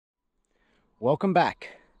Welcome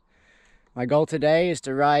back. My goal today is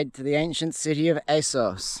to ride to the ancient city of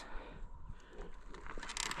Assos.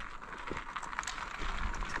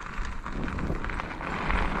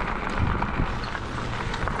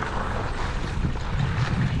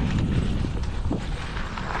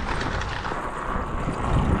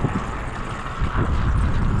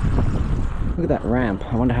 Look at that ramp.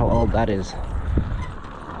 I wonder how old that is.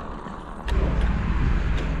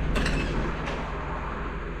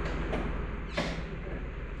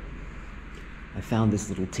 I found this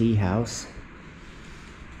little tea house.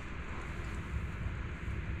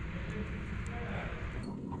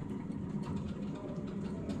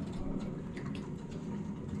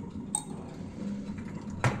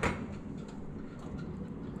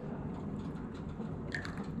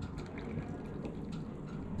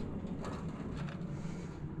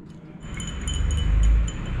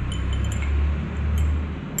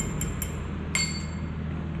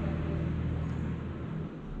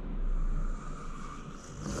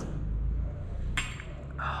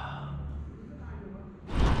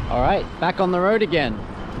 All right, back on the road again.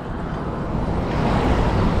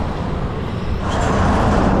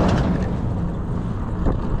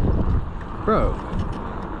 Bro.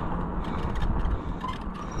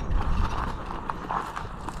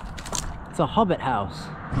 It's a hobbit house.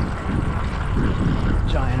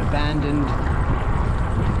 Giant abandoned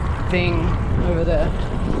thing over there.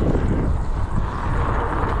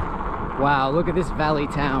 Wow, look at this valley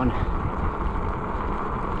town.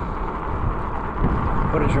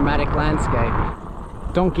 What a dramatic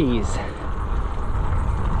landscape. Donkeys.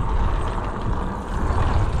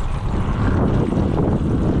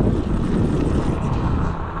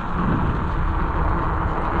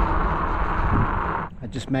 I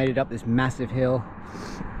just made it up this massive hill.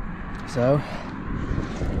 So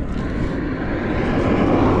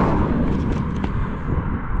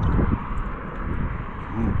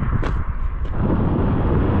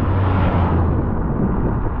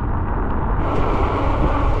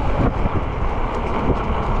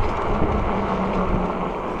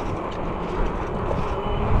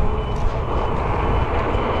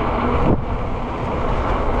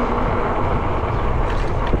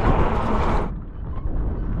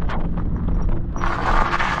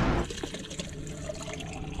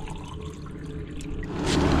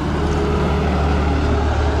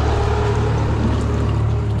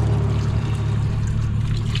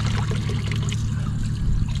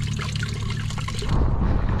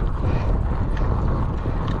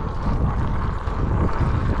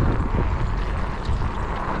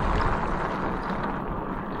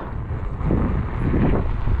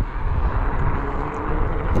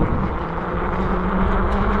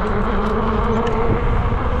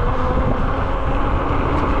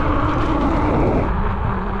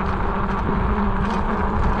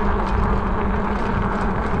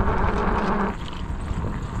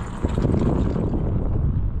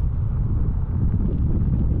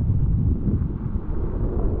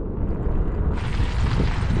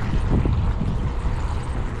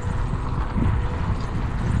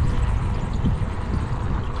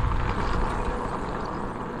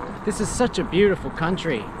this is such a beautiful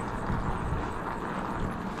country.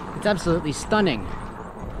 It's absolutely stunning.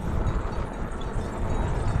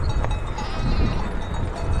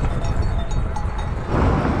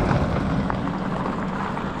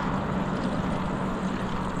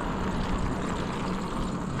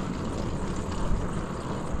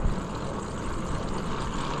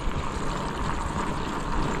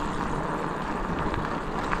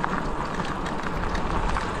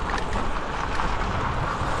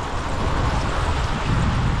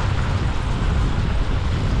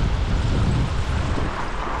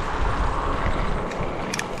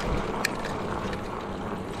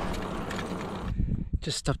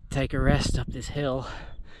 Just stopped to take a rest up this hill.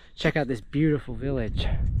 Check out this beautiful village.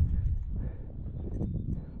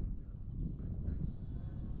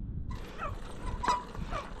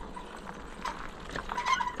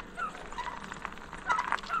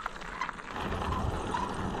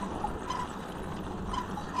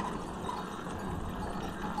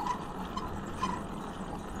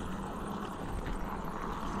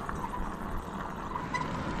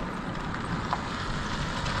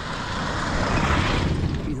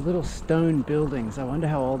 Little stone buildings. I wonder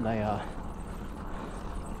how old they are.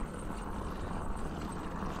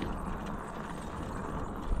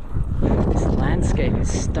 This landscape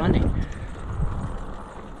is stunning.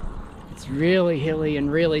 It's really hilly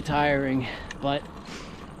and really tiring, but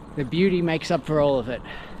the beauty makes up for all of it.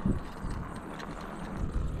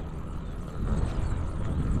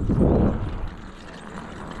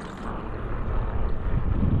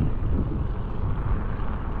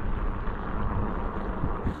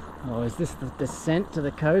 Oh, is this the descent to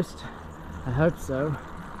the coast? I hope so.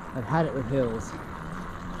 I've had it with hills.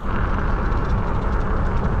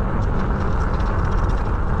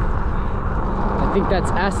 I think that's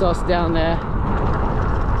Assos down there.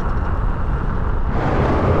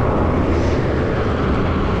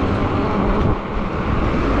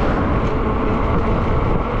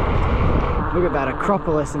 Look at that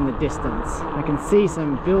Acropolis in the distance. I can see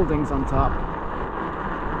some buildings on top.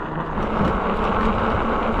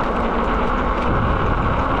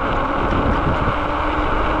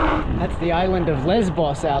 That's the island of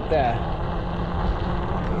Lesbos out there.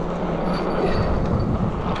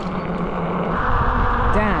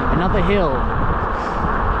 Damn, another hill.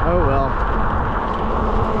 Oh well.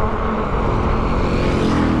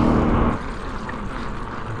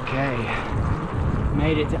 Okay,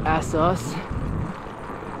 made it to Assos.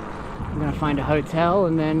 I'm gonna find a hotel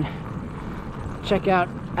and then check out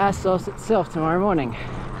Assos itself tomorrow morning.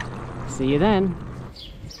 See you then.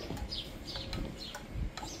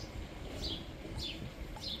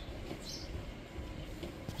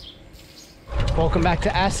 Welcome back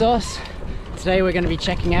to Assos. Today we're going to be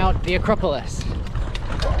checking out the Acropolis.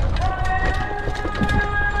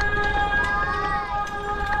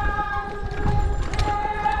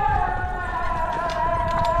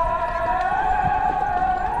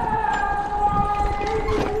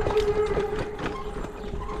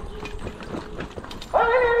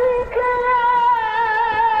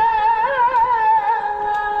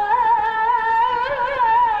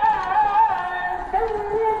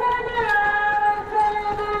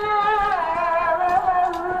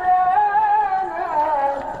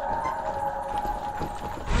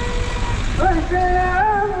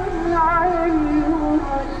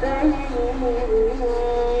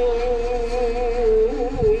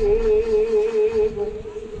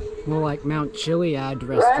 More like Mount Chiliad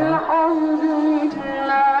restaurant.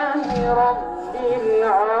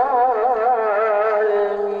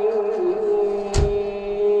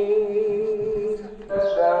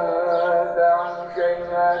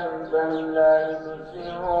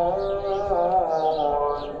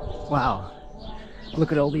 Wow,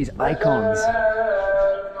 look at all these icons.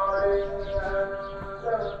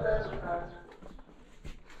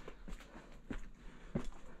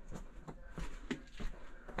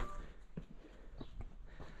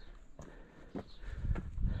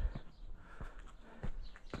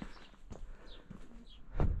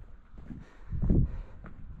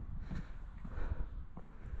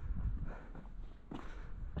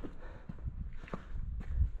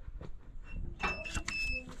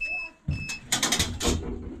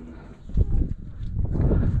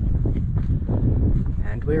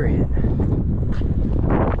 And we're in.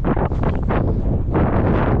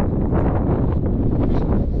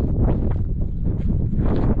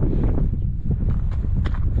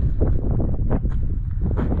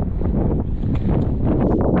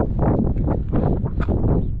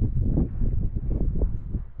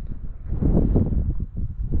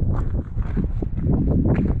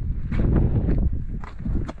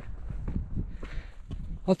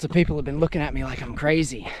 Lots of people have been looking at me like I'm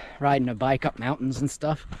crazy, riding a bike up mountains and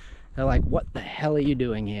stuff. They're like, what the hell are you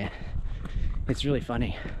doing here? It's really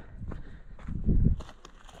funny.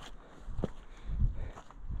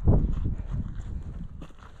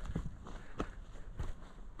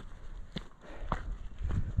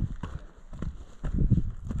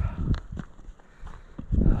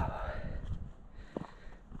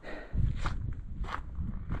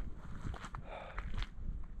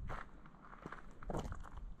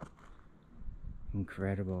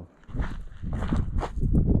 Incredible.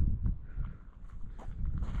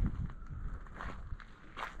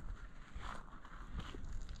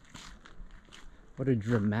 What a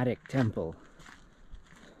dramatic temple.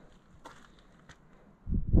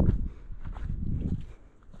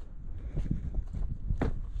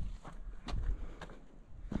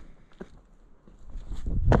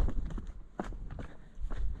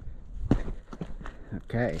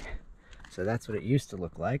 Okay, so that's what it used to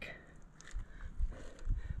look like.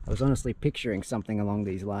 I was honestly picturing something along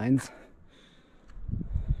these lines.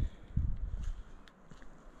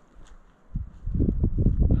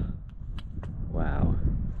 Wow.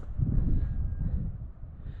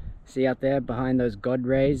 See out there behind those god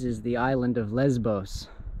rays is the island of Lesbos,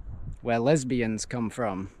 where lesbians come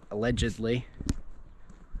from, allegedly.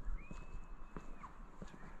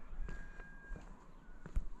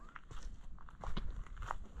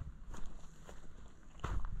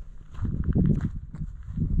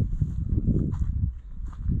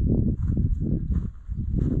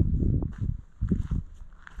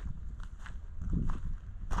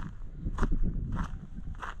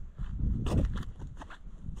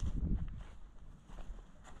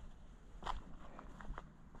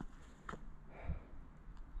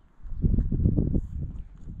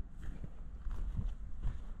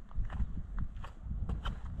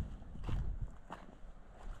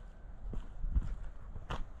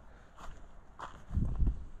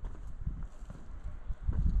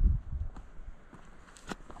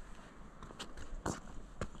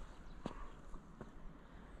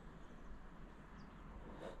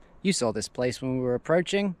 You saw this place when we were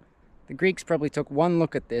approaching. The Greeks probably took one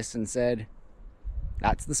look at this and said,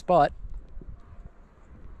 that's the spot.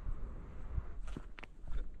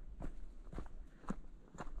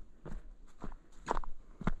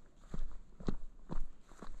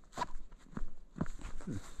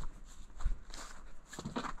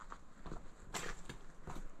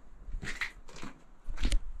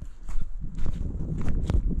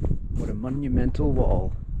 What a monumental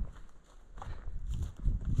wall.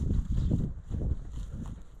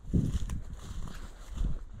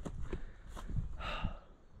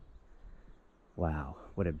 Wow,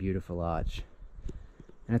 what a beautiful arch.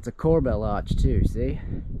 And it's a corbel arch too, see?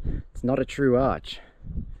 It's not a true arch.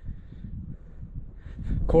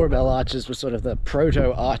 Corbel arches were sort of the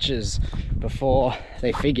proto-arches before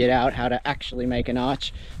they figured out how to actually make an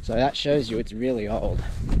arch. So that shows you it's really old.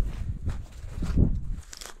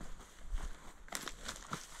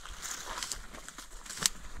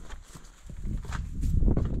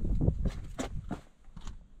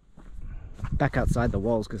 Back outside the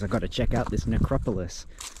walls because I've got to check out this necropolis.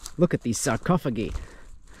 Look at these sarcophagi.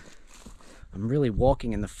 I'm really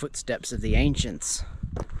walking in the footsteps of the ancients.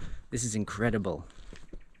 This is incredible.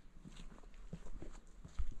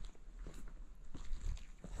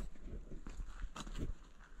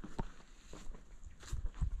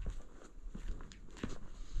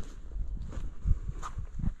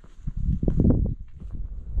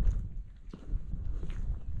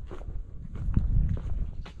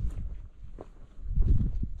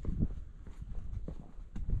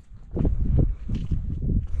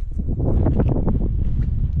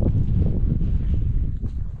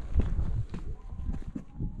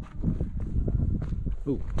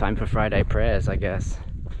 Ooh, time for Friday prayers, I guess.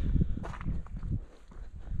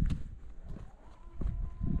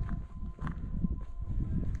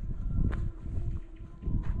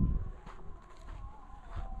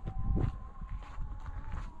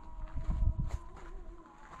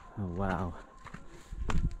 Oh, wow.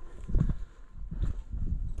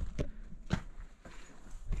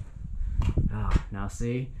 Oh, now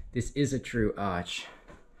see, this is a true arch.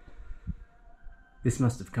 This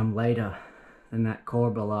must have come later than that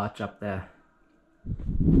corbel arch up there.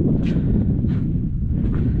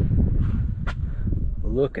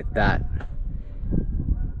 Look at that.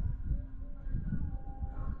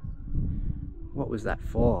 What was that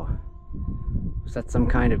for? Was that some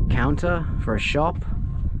kind of counter for a shop?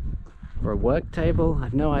 Or a work table? I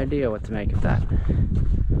have no idea what to make of that.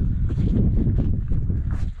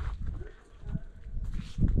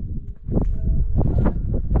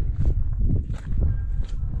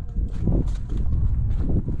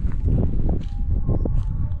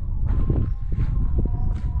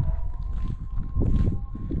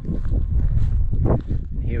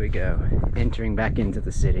 Here we go, entering back into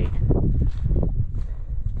the city.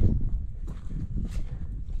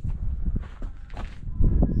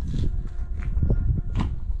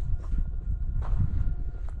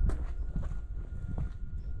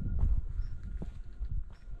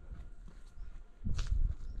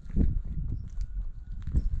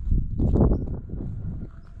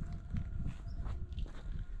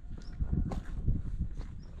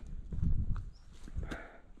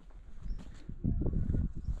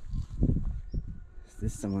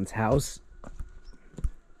 Is this someone's house?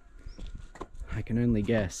 I can only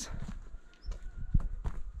guess.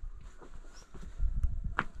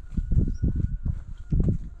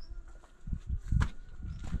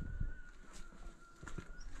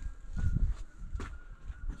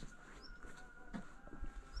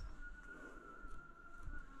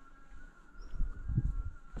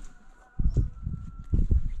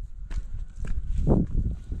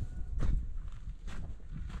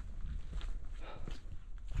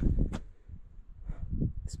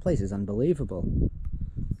 This place is unbelievable.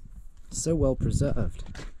 It's so well preserved.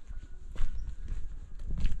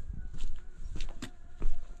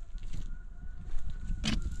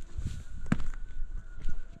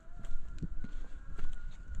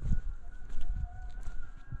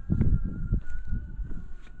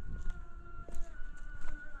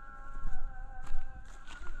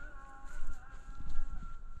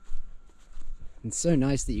 It's so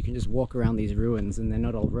nice that you can just walk around these ruins and they're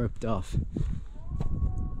not all roped off.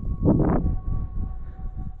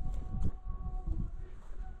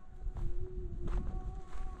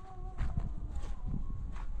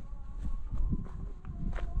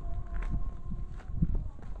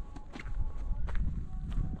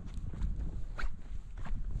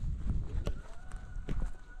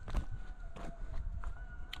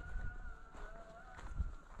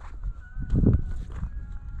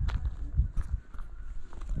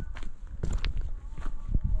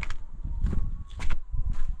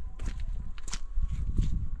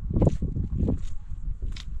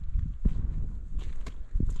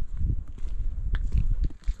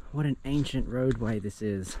 What an ancient roadway this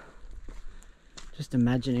is. Just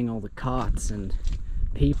imagining all the carts and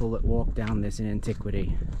people that walk down this in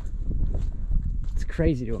antiquity. It's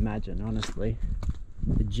crazy to imagine, honestly.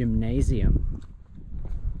 The gymnasium.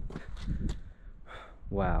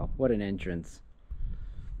 Wow, what an entrance.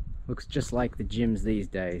 Looks just like the gyms these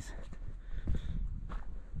days.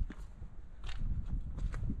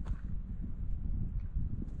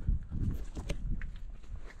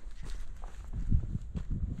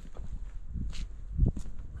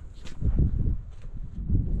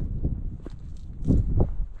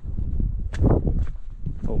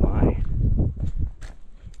 Oh my.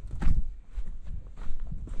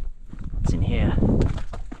 What's in here?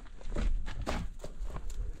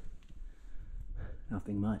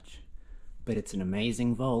 Nothing much, but it's an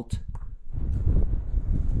amazing vault.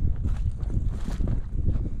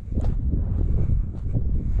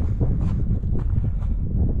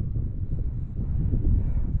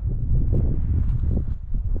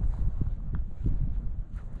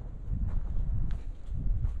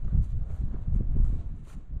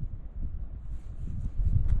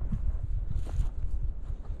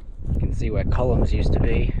 You can see where columns used to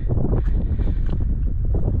be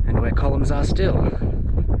and where columns are still.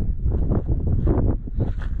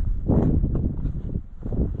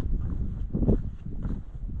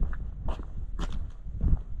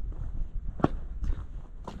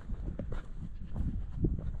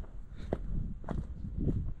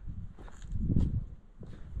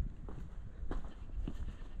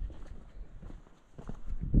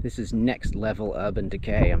 This is next level urban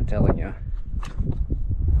decay, I'm telling you.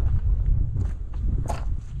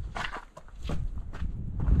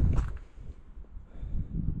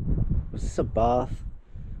 Was this a bath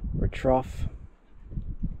or a trough?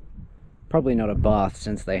 Probably not a bath,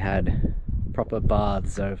 since they had proper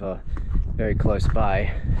baths over very close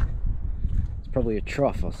by. It's probably a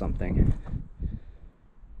trough or something.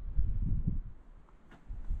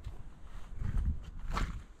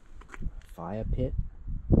 Fire pit?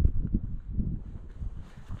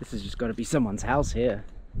 This has just got to be someone's house here.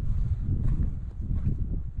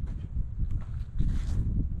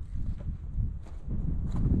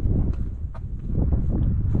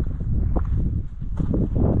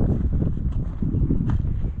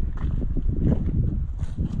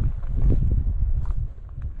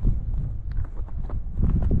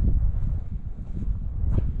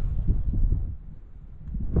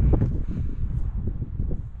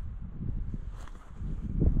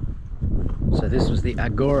 So this was the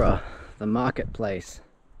agora, the marketplace.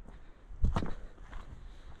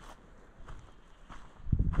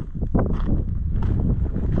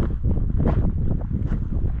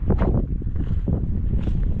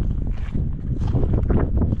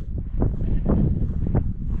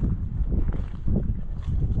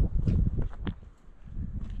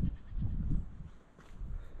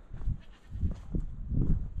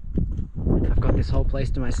 I've got this whole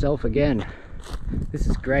place to myself again. This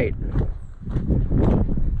is great.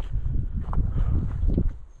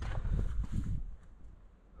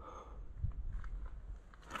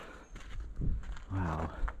 Wow.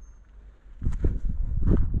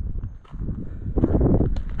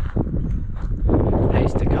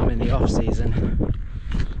 Pays to come in the off season.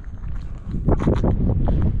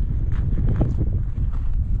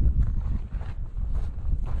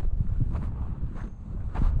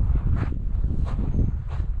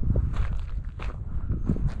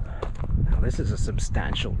 Now this is a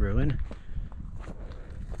substantial ruin.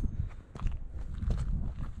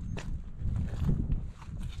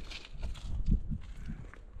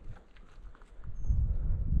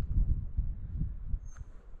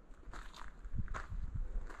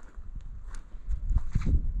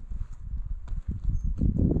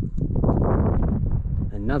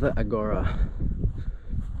 Another agora.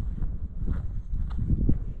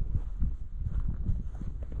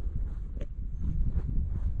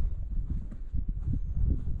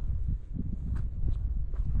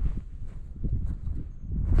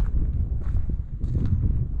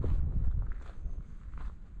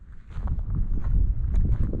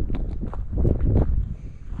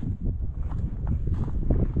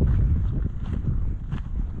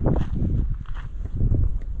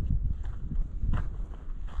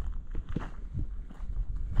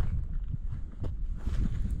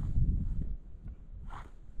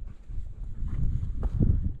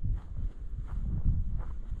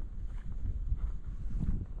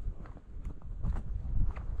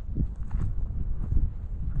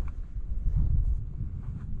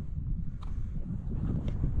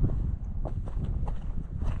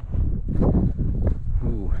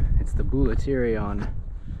 It's the Boulaterion.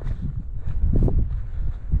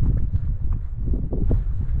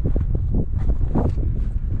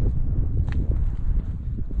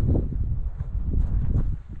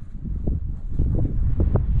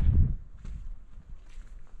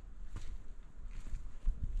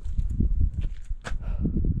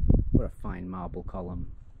 marble column.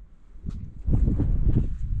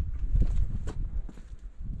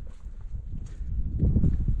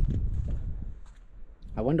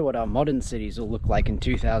 I wonder what our modern cities will look like in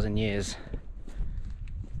 2,000 years.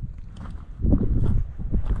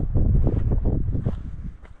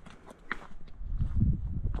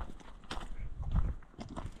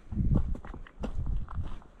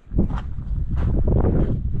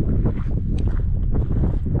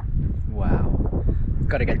 Wow,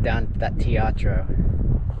 got to get down to that teatro.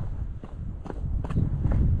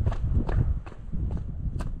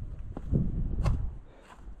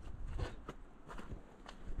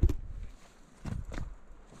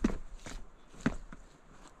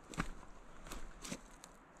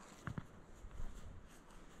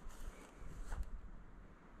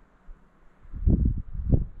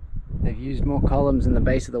 They've used more columns in the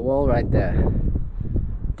base of the wall right there.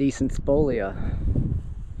 Decent spolia.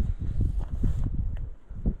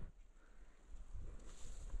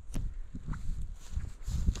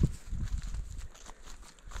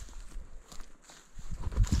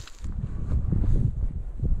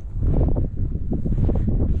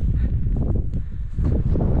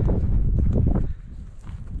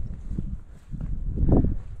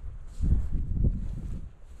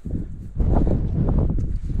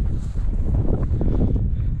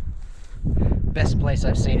 Best place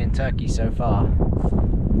I've seen in Turkey so far.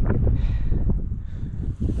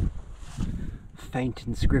 Faint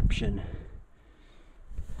inscription.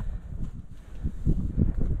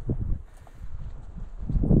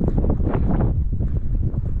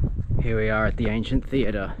 Here we are at the Ancient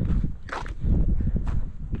Theatre.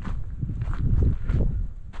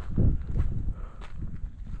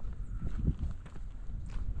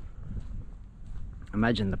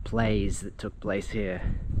 Imagine the plays that took place here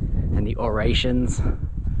and the orations.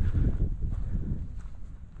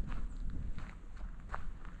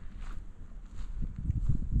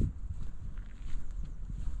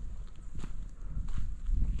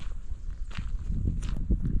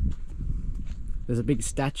 There's a big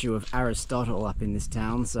statue of Aristotle up in this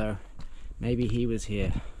town, so maybe he was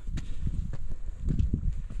here.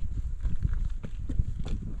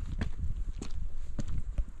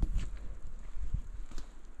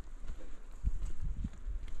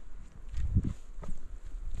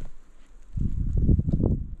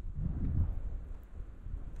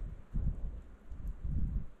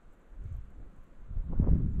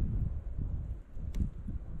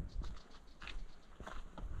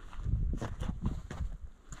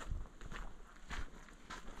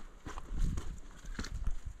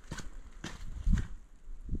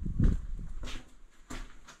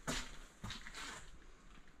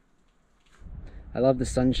 I love the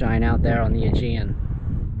sunshine out there on the Aegean.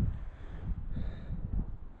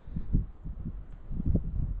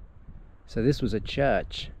 So this was a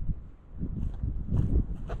church.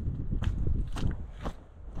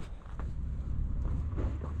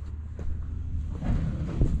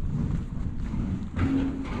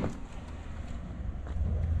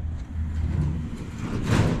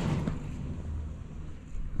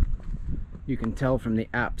 You can tell from the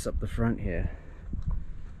apse up the front here.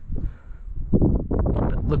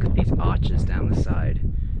 But look at these arches down the side.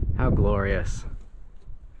 How glorious.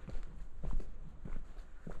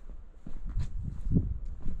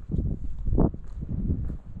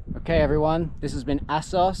 Okay everyone, this has been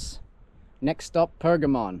Assos. Next stop,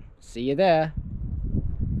 Pergamon. See you there.